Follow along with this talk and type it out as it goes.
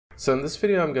So in this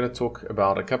video, I'm going to talk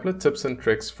about a couple of tips and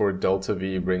tricks for Delta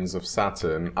V rings of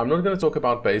Saturn. I'm not going to talk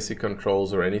about basic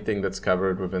controls or anything that's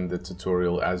covered within the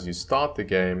tutorial as you start the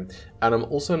game. And I'm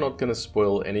also not going to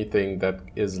spoil anything that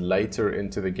is later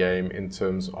into the game in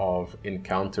terms of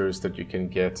encounters that you can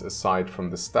get aside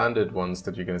from the standard ones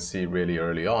that you're going to see really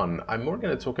early on. I'm more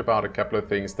going to talk about a couple of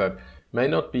things that may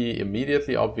not be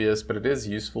immediately obvious, but it is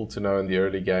useful to know in the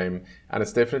early game, and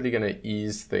it's definitely going to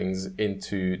ease things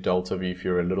into Delta V if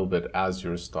you're a little bit as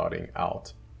you're starting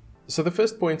out. So the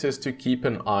first point is to keep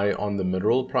an eye on the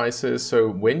mineral prices. So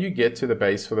when you get to the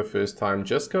base for the first time,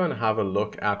 just go and have a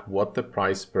look at what the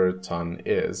price per ton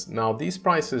is. Now these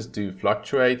prices do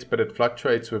fluctuate, but it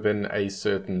fluctuates within a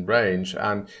certain range,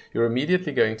 and you're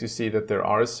immediately going to see that there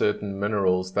are certain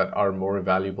minerals that are more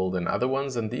valuable than other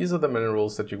ones, and these are the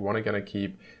minerals that you're going to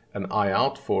keep an eye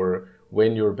out for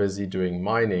when you're busy doing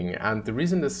mining. And the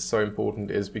reason this is so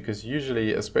important is because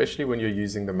usually, especially when you're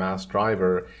using the mass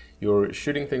driver, you're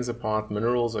shooting things apart,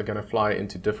 minerals are going to fly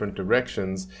into different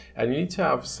directions, and you need to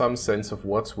have some sense of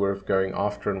what's worth going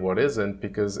after and what isn't,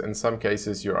 because in some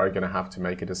cases you are going to have to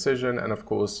make a decision. And of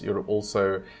course, you're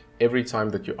also, every time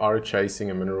that you are chasing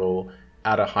a mineral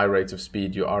at a high rate of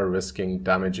speed, you are risking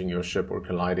damaging your ship or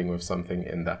colliding with something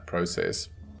in that process.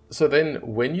 So then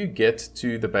when you get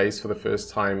to the base for the first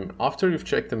time, after you've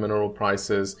checked the mineral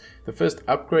prices, the first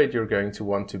upgrade you're going to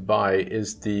want to buy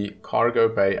is the cargo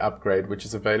bay upgrade, which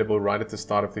is available right at the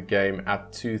start of the game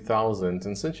at 2,000.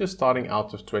 And since you're starting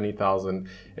out with 20,000,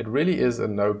 it really is a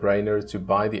no-brainer to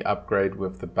buy the upgrade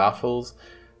with the baffles.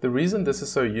 The reason this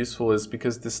is so useful is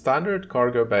because the standard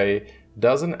cargo bay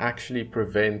doesn't actually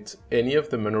prevent any of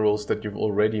the minerals that you've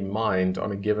already mined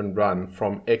on a given run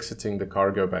from exiting the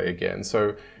cargo bay again.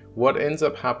 So what ends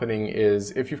up happening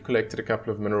is if you've collected a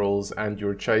couple of minerals and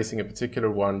you're chasing a particular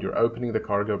one, you're opening the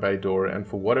cargo bay door, and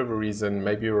for whatever reason,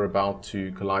 maybe you're about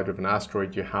to collide with an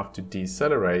asteroid, you have to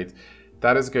decelerate,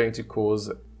 that is going to cause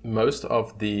most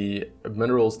of the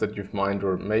minerals that you've mined,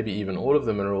 or maybe even all of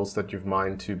the minerals that you've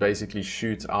mined, to basically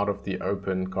shoot out of the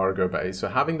open cargo bay. So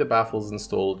having the baffles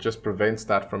installed just prevents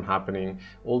that from happening.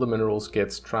 All the minerals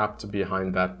get trapped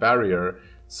behind that barrier.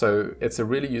 So it's a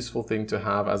really useful thing to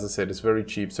have. As I said, it's very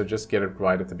cheap, so just get it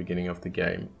right at the beginning of the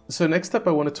game. So next up,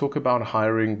 I want to talk about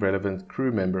hiring relevant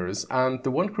crew members. And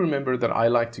the one crew member that I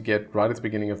like to get right at the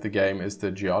beginning of the game is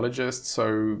the geologist.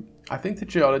 So I think the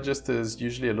geologist is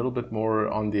usually a little bit more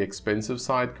on the expensive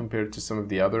side compared to some of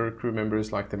the other crew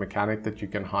members like the mechanic that you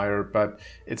can hire, but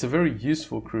it's a very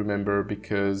useful crew member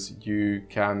because you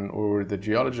can, or the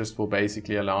geologist will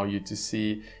basically allow you to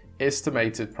see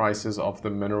estimated prices of the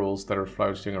minerals that are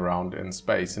floating around in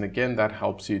space. And again, that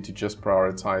helps you to just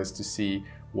prioritize to see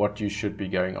what you should be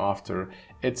going after.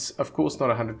 It's of course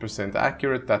not 100%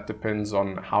 accurate. That depends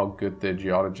on how good the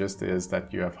geologist is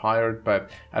that you have hired, but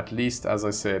at least, as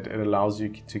I said, it allows you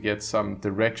to get some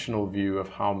directional view of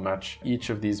how much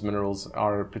each of these minerals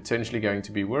are potentially going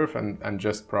to be worth, and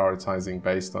just prioritizing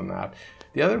based on that.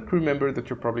 The other crew member that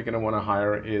you're probably going to want to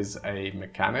hire is a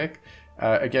mechanic.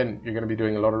 Again, you're going to be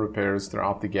doing a lot of repairs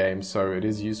throughout the game, so it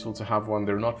is useful to have one.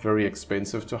 They're not very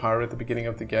expensive to hire at the beginning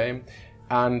of the game.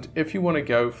 And if you want to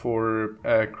go for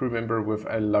a crew member with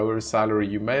a lower salary,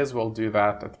 you may as well do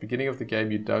that. At the beginning of the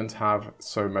game, you don't have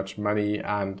so much money,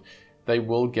 and they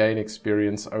will gain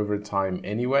experience over time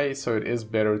anyway, so it is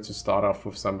better to start off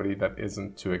with somebody that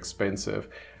isn't too expensive.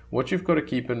 What you've got to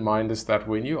keep in mind is that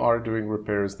when you are doing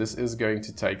repairs, this is going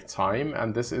to take time,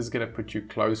 and this is going to put you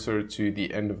closer to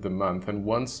the end of the month. And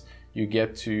once you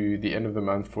get to the end of the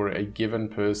month for a given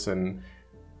person,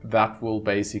 that will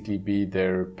basically be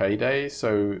their payday.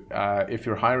 So if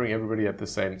you're hiring everybody at the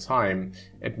same time,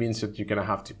 it means that you're going to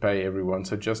have to pay everyone.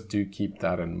 So just do keep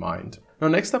that in mind. Now,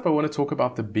 next up, I want to talk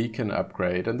about the beacon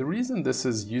upgrade. And the reason this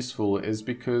is useful is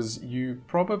because you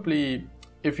probably,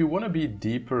 if you want to be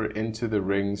deeper into the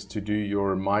rings to do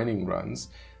your mining runs,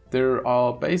 there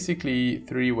are basically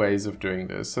three ways of doing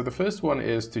this. So the first one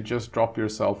is to just drop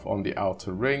yourself on the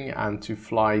outer ring and to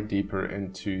fly deeper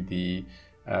into the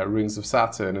rings of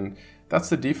Saturn. And that's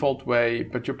the default way,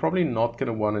 but you're probably not going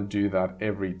to want to do that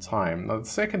every time. Now, the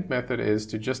second method is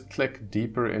to just click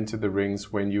deeper into the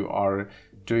rings when you are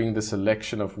doing the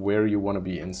selection of where you want to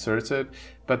be inserted,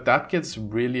 but that gets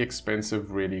really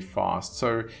expensive really fast.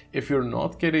 So if you're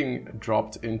not getting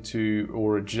dropped into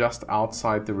or just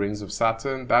outside the rings of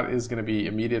Saturn, that is going to be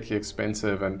immediately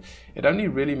expensive, and it only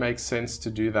really makes sense to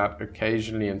do that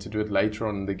occasionally and to do it later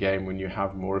on in the game when you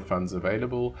have more funds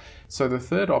available. So the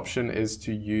third option is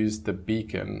to use the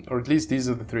beacon, or at least these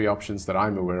are the three options that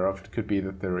I'm aware of. It could be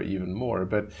that there are even more,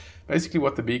 but basically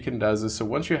what the beacon does is, so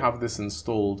once you have this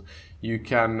installed, you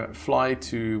can fly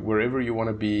to wherever you want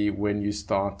to be when you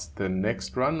start start the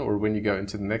next run, or when you go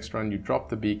into the next run, you drop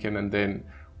the beacon, and then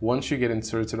once you get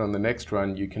inserted on the next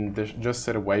run, you can just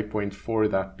set a waypoint for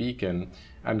that beacon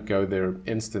and go there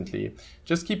instantly.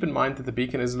 Just keep in mind that the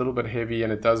beacon is a little bit heavy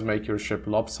and it does make your ship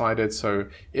lopsided, so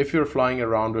if you're flying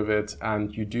around with it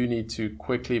and you do need to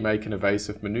quickly make an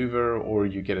evasive maneuver, or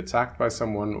you get attacked by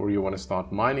someone, or you want to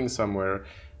start mining somewhere,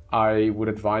 I would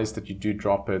advise that you do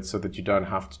drop it so that you don't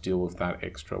have to deal with that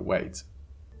extra weight.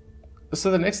 So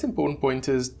the next important point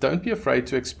is, don't be afraid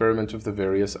to experiment with the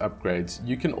various upgrades.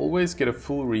 You can always get a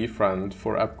full refund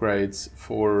for upgrades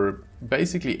for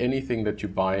basically anything that you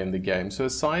buy in the game. So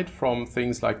aside from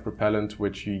things like propellant,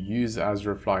 which you use as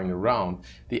you're flying around,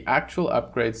 the actual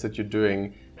upgrades that you're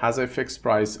doing has a fixed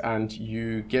price, and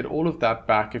you get all of that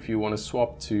back if you want to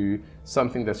swap to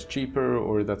something that's cheaper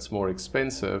or that's more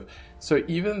expensive. So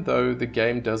even though the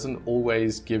game doesn't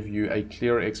always give you a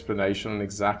clear explanation on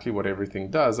exactly what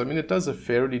everything does, I mean, it does a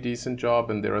fairly decent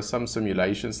job, and there are some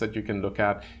simulations that you can look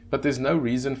at, but there's no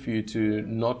reason for you to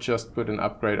not just put an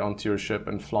upgrade onto your ship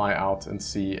and fly out and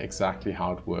see exactly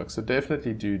how it works. So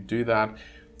definitely do that.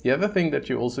 The other thing that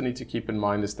you also need to keep in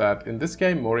mind is that in this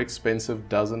game, more expensive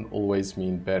doesn't always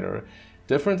mean better.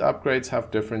 Different upgrades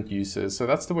have different uses, so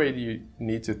that's the way you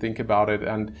need to think about it.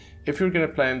 And if you're going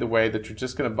to play in the way that you're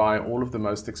just going to buy all of the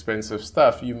most expensive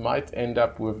stuff, you might end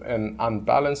up with an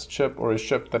unbalanced ship, or a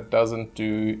ship that doesn't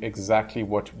do exactly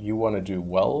what you want to do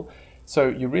well. So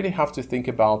you really have to think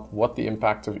about what the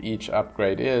impact of each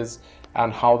upgrade is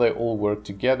and how they all work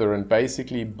together, and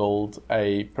basically build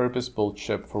a purpose-built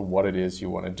ship for what it is you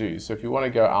want to do. So if you want to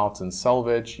go out and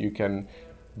salvage, you can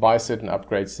buy certain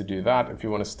upgrades to do that. If you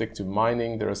want to stick to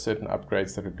mining, there are certain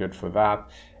upgrades that are good for that,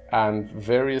 and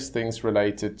various things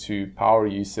related to power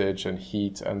usage and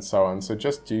heat and so on. So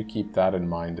just do keep that in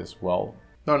mind as well.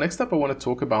 Now, next up, I want to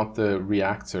talk about the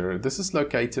reactor. This is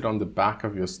located on the back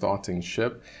of your starting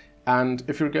ship. And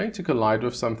if you're going to collide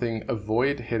with something,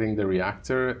 avoid hitting the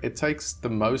reactor. It takes the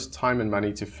most time and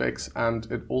money to fix,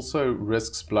 and it also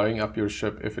risks blowing up your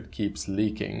ship if it keeps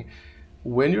leaking.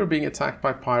 When you're being attacked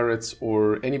by pirates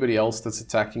or anybody else that's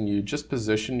attacking you, just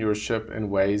position your ship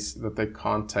in ways that they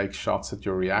can't take shots at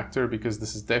your reactor, because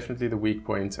this is definitely the weak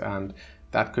point, and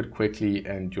that could quickly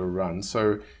end your run.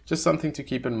 So just something to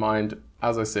keep in mind.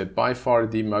 As I said, by far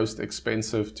the most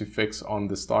expensive to fix on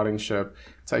the starting ship.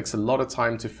 It takes a lot of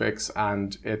time to fix,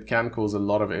 and it can cause a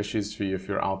lot of issues for you if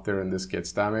you're out there and this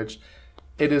gets damaged.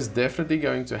 It is definitely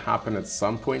going to happen at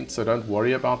some point, so don't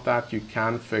worry about that. You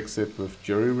can fix it with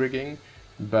jury rigging,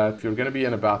 but if you're going to be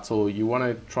in a battle, you want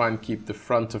to try and keep the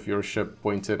front of your ship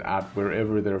pointed at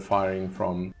wherever they're firing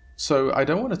from. So I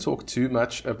don't want to talk too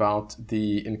much about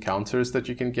the encounters that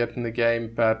you can get in the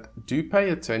game, but do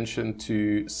pay attention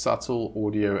to subtle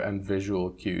audio and visual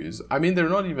cues. I mean, they're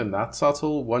not even that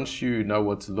subtle once you know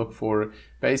what to look for.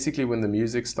 Basically, when the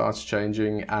music starts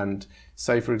changing and,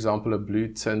 say, for example, a blue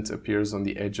tint appears on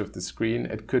the edge of the screen,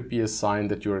 it could be a sign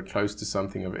that you are close to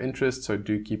something of interest, so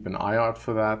do keep an eye out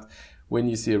for that. When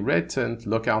you see a red tint,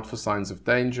 look out for signs of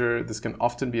danger. This can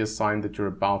often be a sign that you're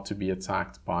about to be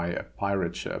attacked by a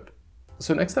pirate ship.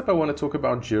 So next up, I want to talk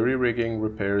about jury rigging,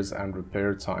 repairs, and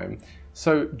repair time.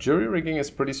 So jury rigging is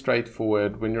pretty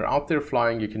straightforward. When you're out there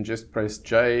flying, you can just press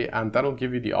J, and that'll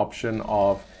give you the option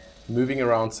of moving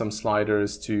around some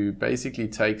sliders to basically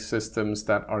take systems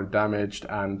that are damaged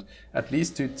and at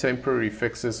least do temporary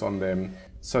fixes on them,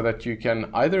 so that you can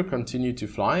either continue to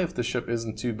fly if the ship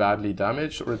isn't too badly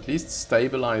damaged, or at least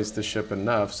stabilize the ship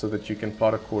enough so that you can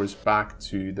plot a course back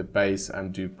to the base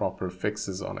and do proper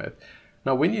fixes on it.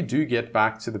 Now, when you do get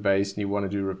back to the base and you want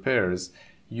to do repairs,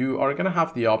 you are going to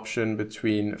have the option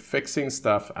between fixing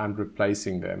stuff and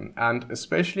replacing them. And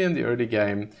especially in the early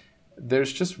game,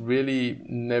 there's just really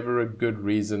never a good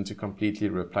reason to completely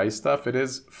replace stuff. It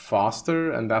is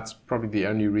faster, and that's probably the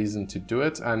only reason to do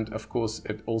it. And of course,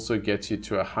 it also gets you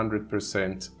to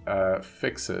 100%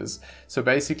 fixes. So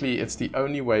basically, it's the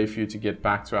only way for you to get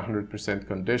back to 100%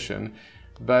 condition.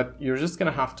 But you're just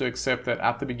going to have to accept that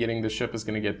at the beginning, the ship is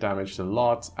going to get damaged a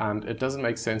lot, and it doesn't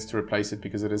make sense to replace it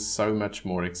because it is so much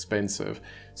more expensive.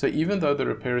 So even though the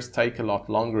repairs take a lot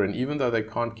longer, and even though they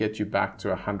can't get you back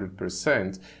to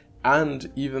 100%,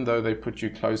 and even though they put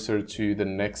you closer to the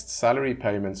next salary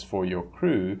payments for your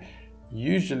crew,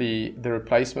 usually the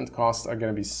replacement costs are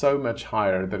going to be so much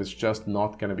higher that it's just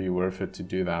not going to be worth it to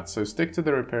do that. So stick to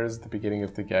the repairs at the beginning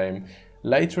of the game.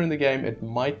 Later in the game, it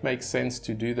might make sense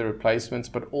to do the replacements,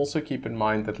 but also keep in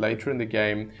mind that later in the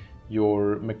game,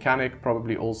 Your mechanic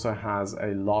probably also has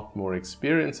a lot more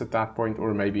experience at that point,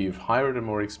 or maybe you've hired a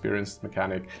more experienced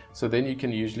mechanic. So then you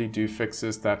can usually do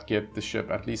fixes that get the ship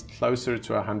at least closer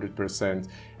to 100%,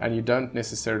 and you don't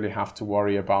necessarily have to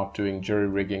worry about doing jury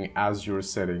rigging as you're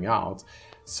setting out.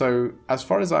 So as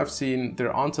far as I've seen,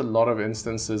 there aren't a lot of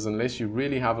instances, unless you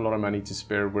really have a lot of money to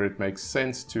spare, where it makes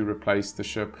sense to replace the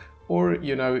ship, or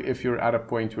if you're at a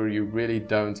point where you really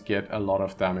don't get a lot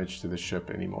of damage to the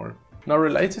ship anymore. Now,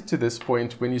 related to this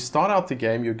point, when you start out the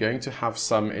game, you're going to have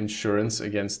some insurance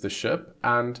against the ship,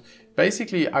 and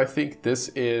basically I think this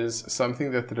is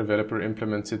something that the developer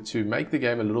implemented to make the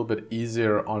game a little bit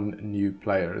easier on new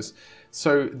players.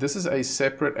 So this is a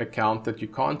separate account that you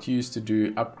can't use to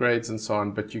do upgrades and so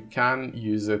on, but you can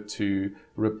use it to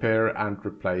repair and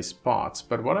replace parts.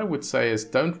 But what I would say is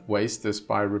don't waste this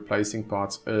by replacing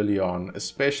parts early on,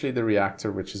 especially the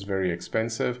reactor, which is very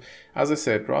expensive. As I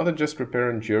said, rather just repair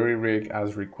and jury rig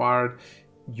as required.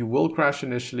 You will crash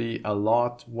initially a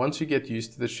lot. Once you get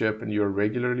used to the ship and you're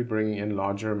regularly bringing in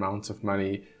larger amounts of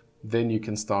money, then you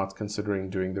can start considering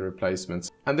doing the replacements.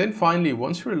 And then finally,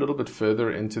 once you're a little bit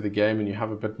further into the game and you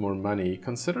have a bit more money,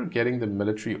 consider getting the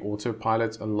military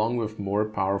autopilot along with more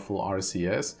powerful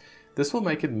RCS. This will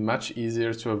make it much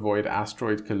easier to avoid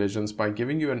asteroid collisions by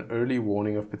giving you an early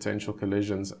warning of potential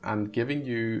collisions and giving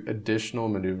you additional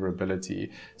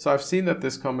maneuverability. So I've seen that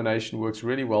this combination works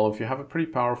really well. If you have a pretty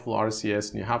powerful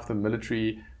RCS and you have the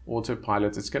military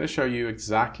autopilot, it's going to show you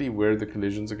exactly where the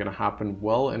collisions are going to happen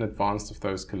well in advance of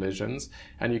those collisions,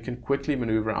 and you can quickly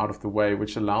maneuver out of the way,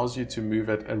 which allows you to move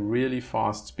at a really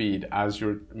fast speed as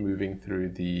you're moving through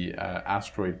the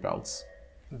asteroid belts.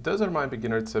 Those are my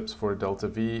beginner tips for Delta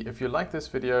V. If you like this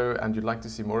video and you'd like to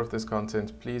see more of this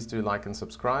content, please do like and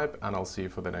subscribe, and I'll see you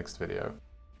for the next video.